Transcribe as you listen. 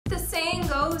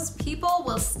suppose people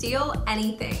will steal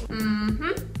anything.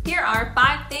 Here are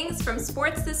 5 things from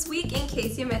sports this week in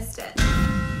case you missed it.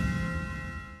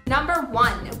 Number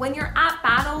 1, when you're at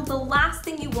battle, the last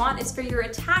thing you want is for your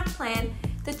attack plan,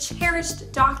 the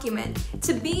cherished document,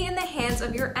 to be in the hands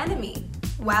of your enemy.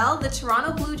 Well, the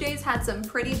Toronto Blue Jays had some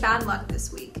pretty bad luck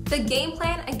this week. The game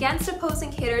plan against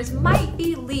opposing hitters might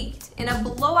be leaked. In a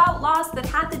blowout loss that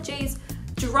had the Jays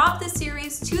drop the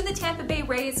series to the Tampa Bay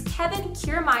Rays, Kevin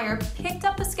Kiermaier picked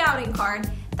up a scouting card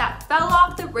that fell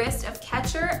off the wrist of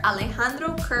catcher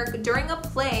Alejandro Kirk during a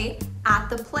play at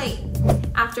the plate.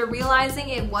 After realizing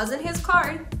it wasn't his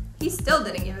card, he still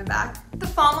didn't give it back. The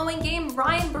following game,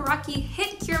 Ryan Borucki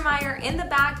hit Kiermaier in the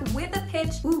back with a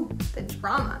pitch. Ooh, the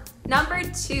drama. Number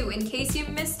 2, in case you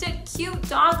missed it, cute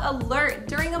dog alert.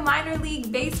 During a minor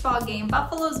league baseball game,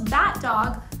 Buffalo's bat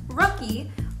dog,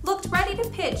 Rookie, looked ready to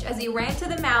pitch as he ran to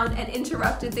the mound and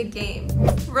interrupted the game.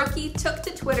 Rookie took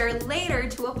to Twitter later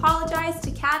to apologize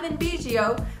to Kevin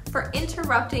Biggio for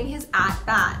interrupting his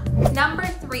at-bat. Number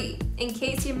 3, in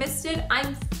case you missed it,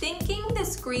 I'm thinking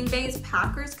this Green Bay's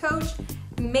Packers coach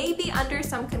may be under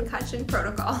some concussion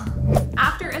protocol.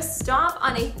 After a stop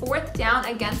on a 4th down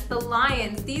against the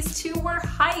Lions, these two were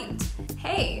hyped.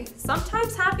 Hey,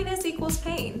 sometimes happiness equals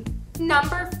pain.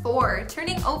 Number 4,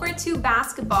 turning over to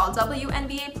basketball,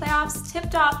 WNBA playoffs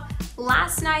tipped off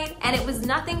last night and it was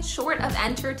nothing short of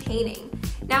entertaining.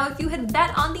 Now, if you had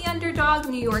bet on the underdog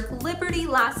New York Liberty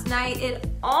last night, it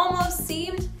almost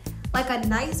seemed like a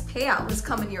nice payout was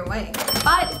coming your way.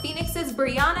 But Phoenix's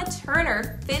Brianna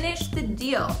Turner finished the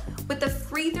deal with a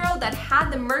free throw that had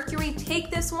the Mercury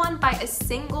take this one by a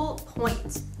single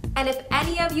point. And if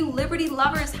any of you Liberty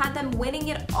lovers had them winning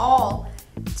it all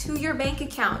to your bank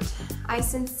account, I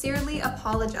sincerely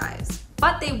apologize.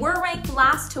 But they were ranked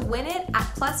last to win it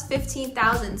at plus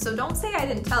 15,000, so don't say I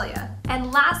didn't tell you.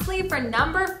 And lastly, for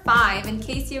number 5, in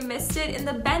case you missed it, in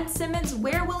the Ben Simmons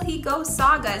Where Will He Go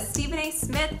saga, Stephen A.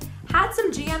 Smith had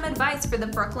some GM advice for the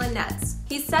Brooklyn Nets.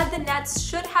 He said the Nets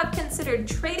should have considered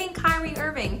trading Kyrie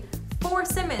Irving for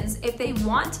Simmons if they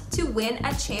want to win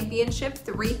a championship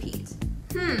three-peat.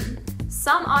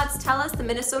 Some odds tell us the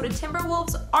Minnesota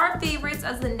Timberwolves are favorites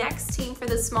as the next team for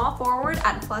the small forward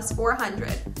at plus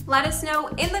 400. Let us know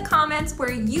in the comments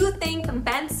where you think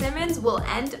Ben Simmons will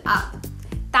end up.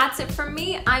 That's it from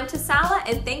me. I'm Tasala,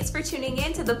 and thanks for tuning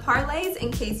in to the Parlays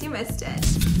in case you missed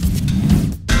it.